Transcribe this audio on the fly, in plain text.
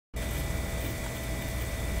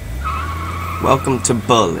Welcome to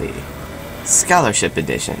Bully. Scholarship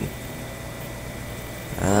Edition.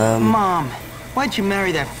 Mom, why'd you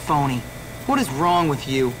marry that phony? What is wrong with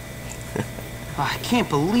you? I can't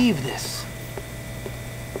believe this.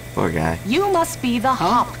 Poor guy. You must be the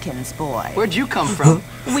Hopkins boy. Where'd you come from?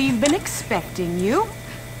 We've been expecting you.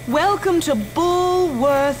 Welcome to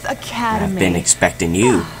Bullworth Academy. I've been expecting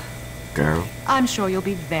you, girl. I'm sure you'll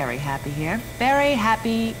be very happy here. Very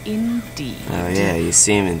happy indeed. Oh yeah, you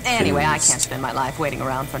seem enthused. Anyway, I can't spend my life waiting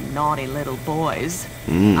around for naughty little boys.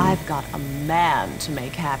 Mm. I've got a man to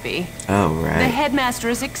make happy. Oh, right. The headmaster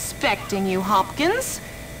is expecting you, Hopkins,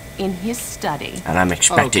 in his study. And I'm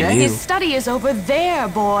expecting Okay. you. His study is over there,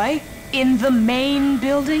 boy. In the main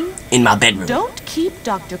building. In my bedroom. Don't keep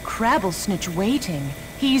Dr. Crabblesnitch waiting.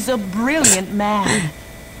 He's a brilliant man.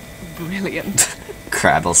 Brilliant.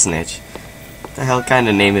 Crabblesnitch. What the hell kind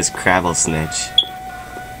of name is Crabblesnitch?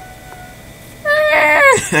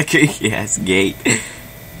 That creaky ass gate.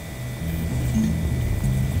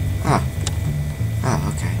 Oh.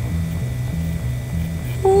 Oh, okay.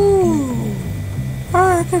 Ooh.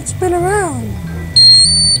 I can spin around.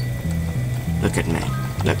 Look at me.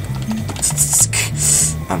 Look.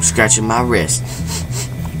 I'm scratching my wrist.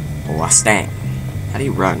 Oh, I stank. How do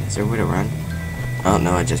you run? Is there a way to run? Oh,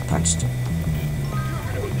 no, I just punched.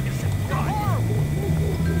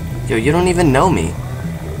 Yo, you don't even know me.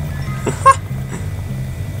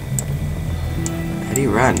 How do you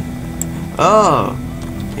run? Oh!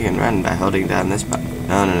 You can run by holding down this button.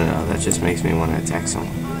 No, no, no, no. That just makes me want to attack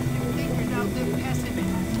someone.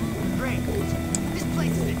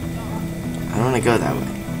 I don't want to go that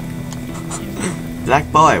way. Black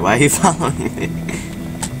boy, why are you following me?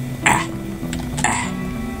 Ah.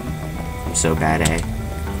 Ah. I'm so bad, eh?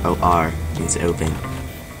 Oh, R means open.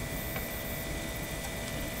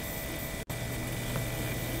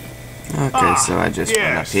 Okay, so I just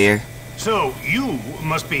went up here. So you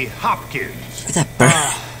must be Hopkins. Look at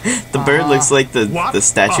that bird. The bird looks like the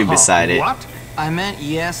statue beside it. What? I meant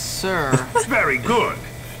yes, sir. Very good.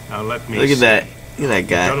 Now let me Look at see. that. Look at that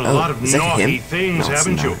guy. You've done a lot of is that naughty him? things, No, it's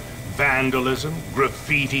haven't you? not. Vandalism,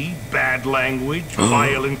 graffiti, bad language,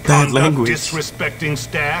 violent Bad conduct, language. disrespecting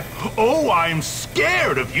staff. Oh, I'm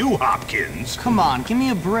scared of you, Hopkins. Come on, give me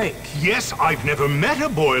a break. Yes, I've never met a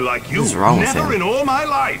boy like you. What's wrong with Never him? in all my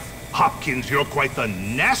life. Hopkins, you're quite the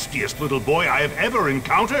nastiest little boy I have ever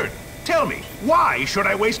encountered. Tell me, why should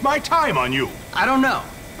I waste my time on you? I don't know.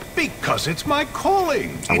 Because it's my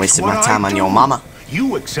calling. I It's wasted what my time I on do. your mama.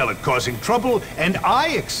 You excel at causing trouble, and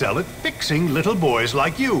I excel at fixing little boys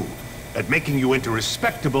like you. At making you into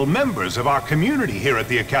respectable members of our community here at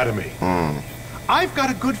the Academy. I've got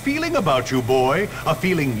a good feeling about you, boy. A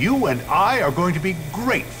feeling you and I are going to be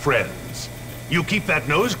great friends. You keep that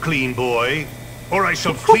nose clean, boy, or I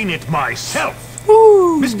shall clean it myself.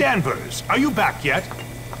 Miss Danvers, are you back yet?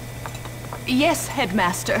 Yes,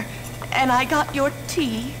 headmaster. And I got your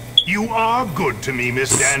tea. You are good to me,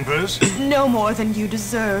 Miss Danvers. No more than you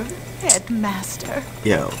deserve, headmaster.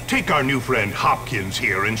 Yo, Take our new friend Hopkins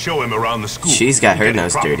here and show him around the school. She's got her Get him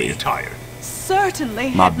nose properly dirty. Attired.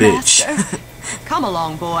 Certainly, My bitch. headmaster. Come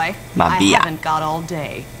along, boy. My I bia. haven't got all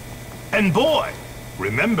day. And boy,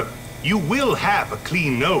 remember, you will have a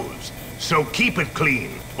clean nose. So keep it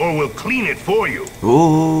clean, or we'll clean it for you.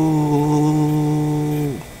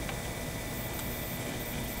 ooh.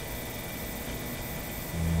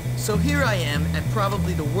 So here I am at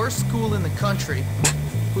probably the worst school in the country,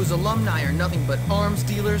 whose alumni are nothing but arms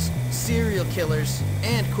dealers, serial killers,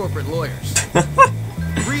 and corporate lawyers.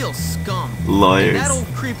 Real scum. Lawyers. And that old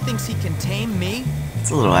creep thinks he can tame me?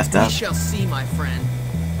 It's a little effed We up. shall see, my friend.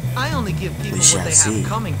 I only give people We shall what they see. have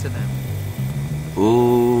coming to them.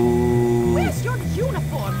 Ooh. Where's your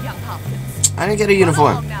uniform, young Hopkins? I didn't get a Run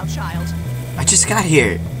uniform. along now, child. I just got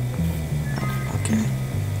here. Okay.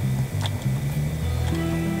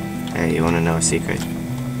 Hey, you want to know a secret?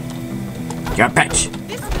 You're a bitch.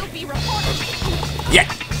 This will be reported.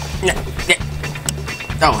 Yeah. Yeah. Yeah.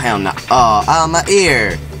 Oh, hell no. Oh, my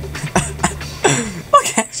ear.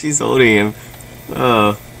 Okay, she's holding him.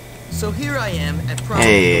 Oh. So here I am at probably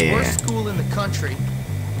Hey. the worst school in the country.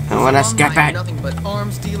 I want to whose skip alumni are it. nothing but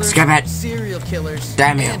arms dealers, Skip it. serial killers,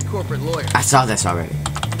 Damn you. and corporate lawyers. I saw this already.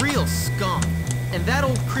 Real scum. And that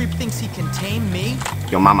old creep thinks he can tame me?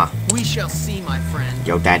 Your mama. We shall see, my friend.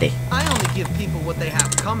 Your daddy. I only give people what they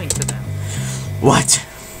have coming to them. What?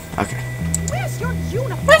 Okay. Where's your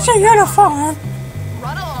uniform? Where's your uniform?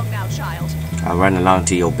 Run along now, child. I'll run along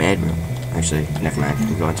to your bedroom. Actually, never mind.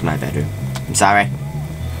 I'm going to my bedroom. I'm sorry.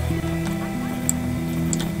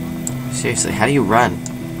 Seriously, how do you run?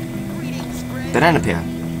 Banana peel.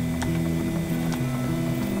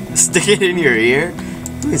 Stick it in your ear?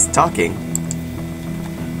 Who is talking?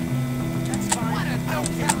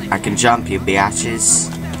 I can jump, you biatches.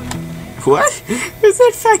 What? Who's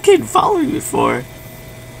that fat kid following me for?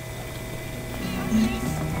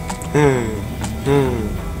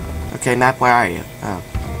 Okay, map, where are you? Oh.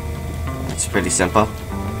 It's pretty simple.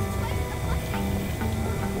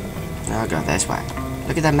 I'll go this way.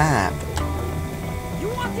 Look at that map. You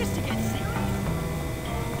want this to get sick?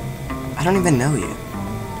 I don't even know you.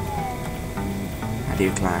 How do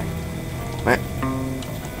you climb? Where?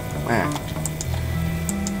 Where?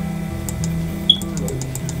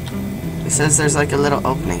 It says there's like a little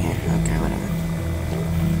opening here. Okay, whatever.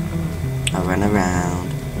 I'll run around.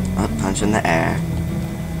 Oh, punch in the air.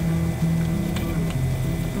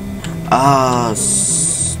 Oh,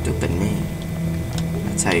 stupid me.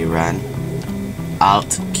 That's how you run.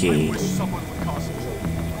 Alt key. Guess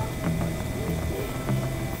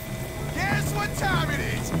what time it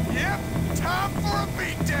is? Yep, time for a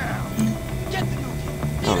beatdown. Get the new kid.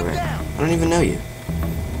 Beat Oh, him right. down. I don't even know you.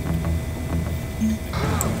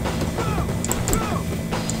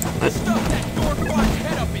 Stuff that dorkwad's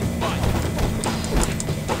head up his butt.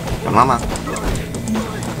 Come on, mama.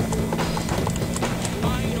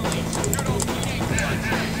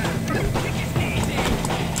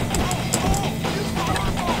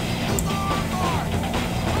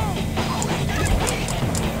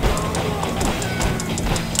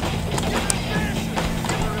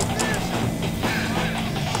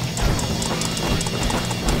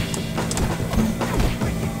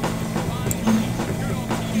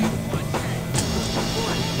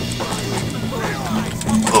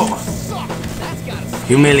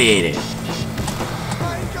 Humiliated. I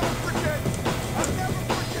ain't gonna forget. I'll never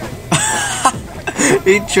forget.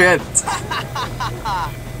 He tripped.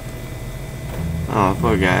 Oh,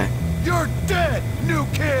 poor guy. You're dead, new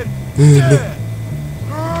kid. Dead.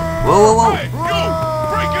 Whoa, whoa, whoa. Hey, go!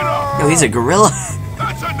 Break it up! Yo, he's a gorilla.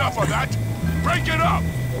 That's enough of that! Break it up!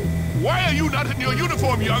 Why are you not in your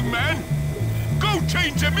uniform, young man? Go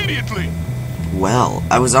change immediately! Well,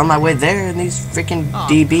 I was on my way there and these freaking Oh,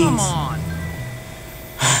 DBs. come on.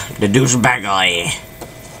 The douchebag eye.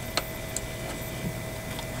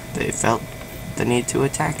 They felt the need to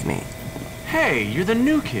attack me. Hey, you're the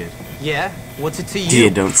new kid. Yeah? What's it to you? You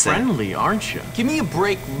don't say. Friendly, aren't you? Give me a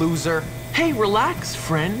break, loser. Hey, relax,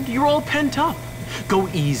 friend. You're all pent up. Go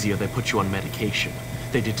easy or they put you on medication.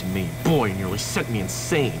 They did to me. Boy, nearly sent me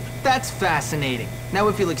insane. That's fascinating. Now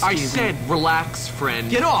if you'll I excuse me. said relax,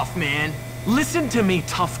 friend. Get off, man. Listen to me,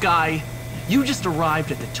 tough guy. You just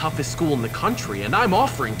arrived at the toughest school in the country, and I'm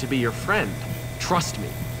offering to be your friend. Trust me,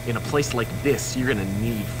 in a place like this, you're gonna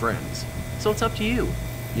need friends. So it's up to you.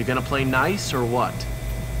 You gonna play nice or what?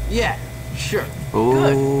 Yeah, sure.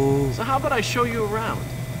 Ooh. So how about I show you around?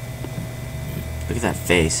 Look at that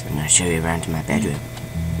face. I'm gonna show you around to my bedroom.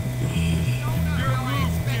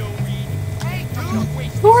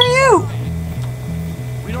 Who are you?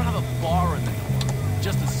 We don't have a bar in the door,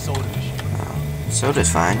 just a soda machine. Soda's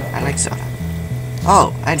fine. I like soda.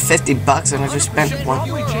 Oh, I had $50 and I just spent one.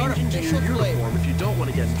 Probably change into your uniform if you don't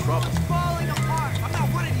want to get in trouble. Falling apart. I'm not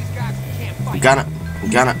one of these guys who can't fight. I'm gonna.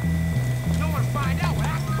 Don't want to find out what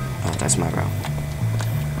happened. Oh, that's my row.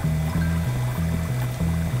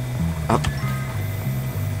 Oh.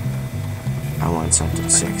 I want something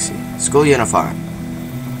sexy. School uniform.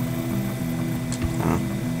 Oh.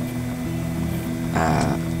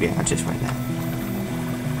 Yeah, I'll just wear that.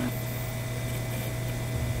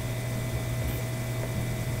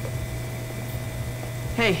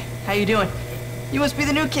 Hey, how you doing? You must be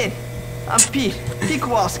the new kid. I'm Pete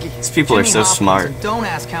Kowalski. These people are Jimmy so Hopkins, smart. and don't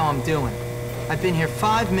ask how I'm doing. I've been here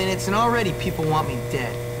 5 minutes and already people want me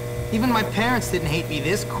dead. Even my parents didn't hate me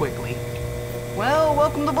this quickly. Well,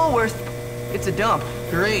 welcome to Bullworth. It's a dump.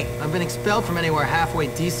 Great, I've been expelled from anywhere halfway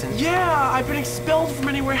decent. Yeah, I've been expelled from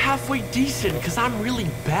anywhere halfway decent because I'm really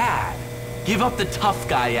bad. Give up the tough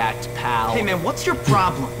guy act, pal. Hey man, what's your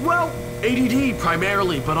problem? Well, ADD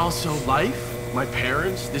primarily, but also life, my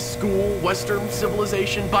parents, this school, Western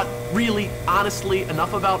civilization, but really, honestly,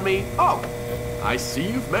 enough about me. Oh, I see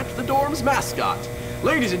you've met the dorm's mascot.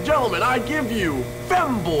 Ladies and gentlemen, I give you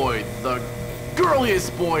Femboy, the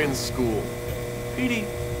girliest boy in school. Petey,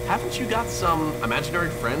 haven't you got some imaginary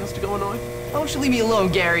friends to go annoy? Why don't you leave me alone,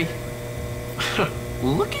 Gary?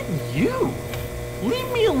 Look at you. Leave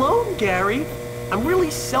me alone, Gary. I'm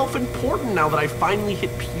really self-important now that I finally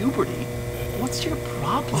hit puberty. What's your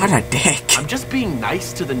problem? What a dick. I'm just being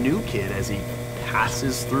nice to the new kid as he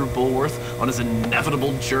passes through Bullworth on his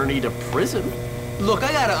inevitable journey to prison. Look,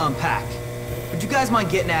 I gotta unpack. Would you guys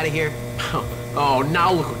mind getting out of here? Oh,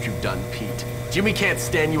 now look what you've done, Pete. Jimmy can't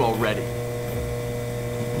stand you already.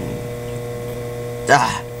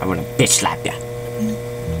 Ah, I wanna bitch slap ya.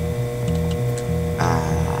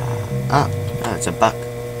 Oh, it's a buck.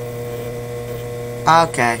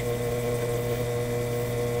 Okay.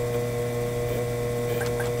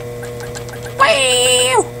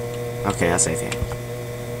 Okay, I'll save here.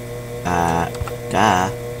 Duh.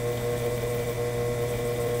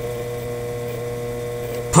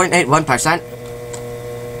 0.81%?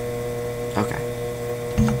 Okay.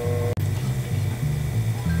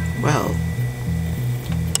 Well.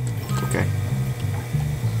 Okay.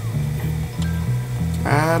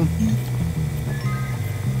 I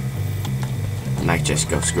might just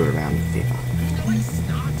go screw around with people.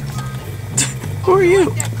 Who are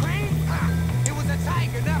you? It was a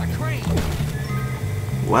tiger, not a crane.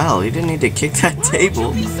 Well, you didn't need to kick that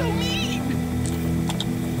table. Be so mean.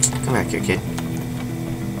 Come back here, kid.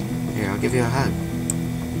 Here, I'll give you a hug.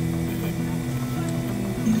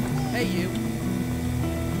 Hey, you.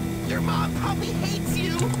 Your mom probably hates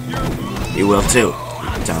you. You will too,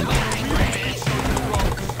 dumb.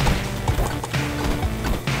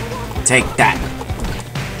 Take that.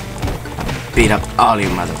 Beat up all you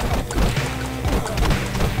mother.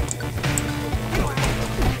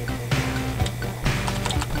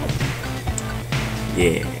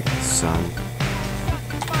 Yeah, son.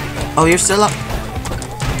 Oh, you're still up?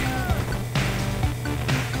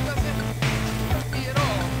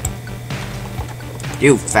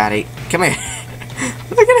 You fatty. Come here.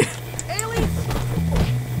 Look at it.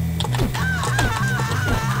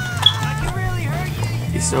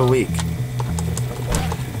 He's so weak.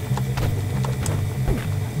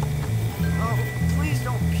 Oh, please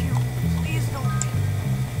don't puke. Please don't puke.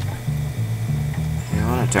 I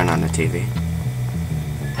want to turn on the TV.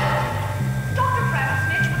 Dr.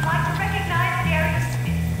 Kravitz would like to recognize Gary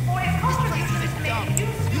Smith for his contributions to making you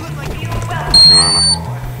feel well.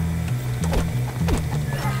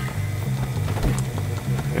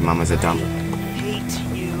 Your mama's a dumb. Hate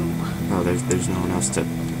you. Oh, there's no one else to.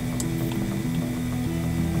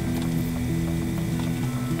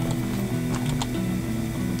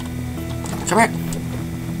 Come here.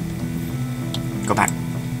 Go back.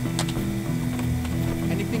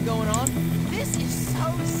 Anything going on? This is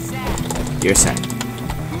so sad. You're sad.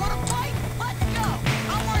 You wanna fight? Let's go.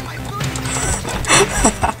 I'm wearing my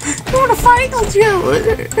boots. You want to fight? Let's go.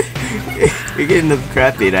 You're getting the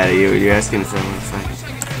crap beat out of you and you're asking if I want to fight.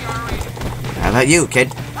 How about you,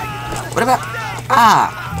 kid? What about...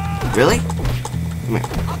 Ah! Really? Come here.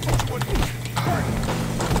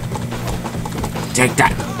 Take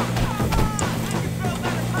that.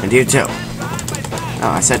 And you too.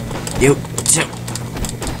 Oh, I said you too.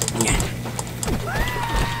 Yeah.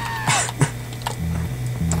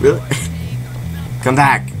 Really? Come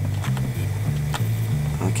back.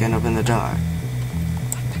 I can't open the door.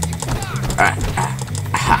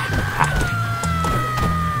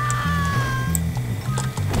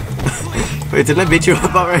 Wait, didn't I beat you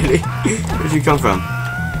up already? Where'd you come from?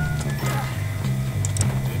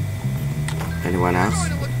 Anyone else? I'm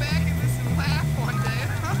going to look back at this and laugh one day.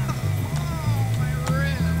 Oh, my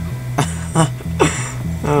rib.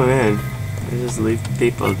 Oh man, I just leave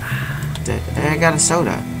people dead. Hey, I got a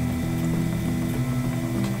soda.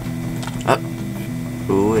 Oh,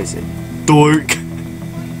 who is it? Dork. Oh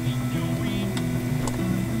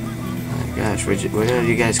my gosh, where did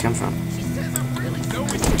you guys come from? She says I'm really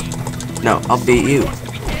stupid. No, I'll beat you.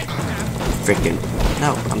 Frickin'.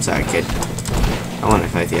 No, I'm sorry, kid. I want to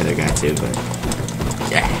fight the other guy too, but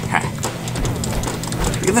yeah.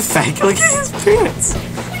 Look at the fat. Look at his pants.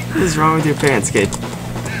 What is wrong with your pants, kid?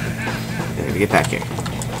 There, get back here.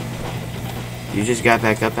 You just got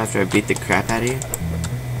back up after I beat the crap out of you?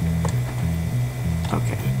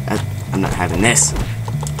 Okay. I'm not having this.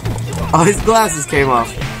 Oh, his glasses came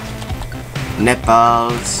off.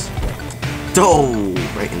 Nipples. Oh,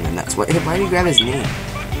 right in the nuts. Why did he grab his knee?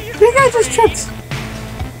 The guy just tripped.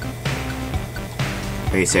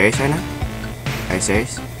 Are you serious right now? Are you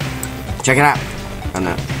serious? Check it out. Oh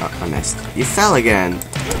no, oh, I missed. You fell again.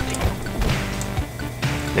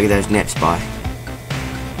 Look at those nips, boy.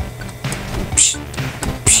 Psh,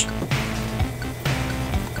 psh.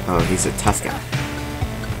 Oh, he's a tough guy.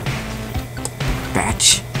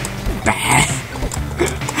 Batch. Bad.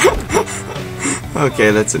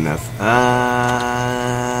 Okay, that's enough.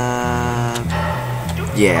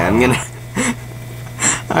 Yeah, I'm gonna...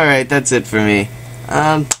 Alright, that's it for me.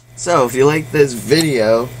 So, if you like this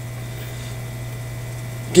video,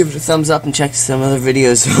 give it a thumbs up and check some other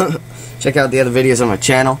videos. Check out the other videos on my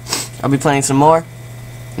channel. I'll be playing some more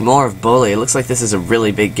of Bully. It looks like this is a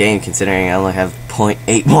really big game considering I only have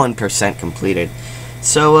 0.81% completed.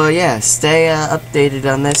 So, yeah, stay updated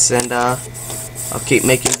on this and I'll keep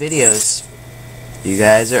making videos. You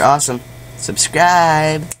guys are awesome.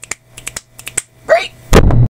 Subscribe!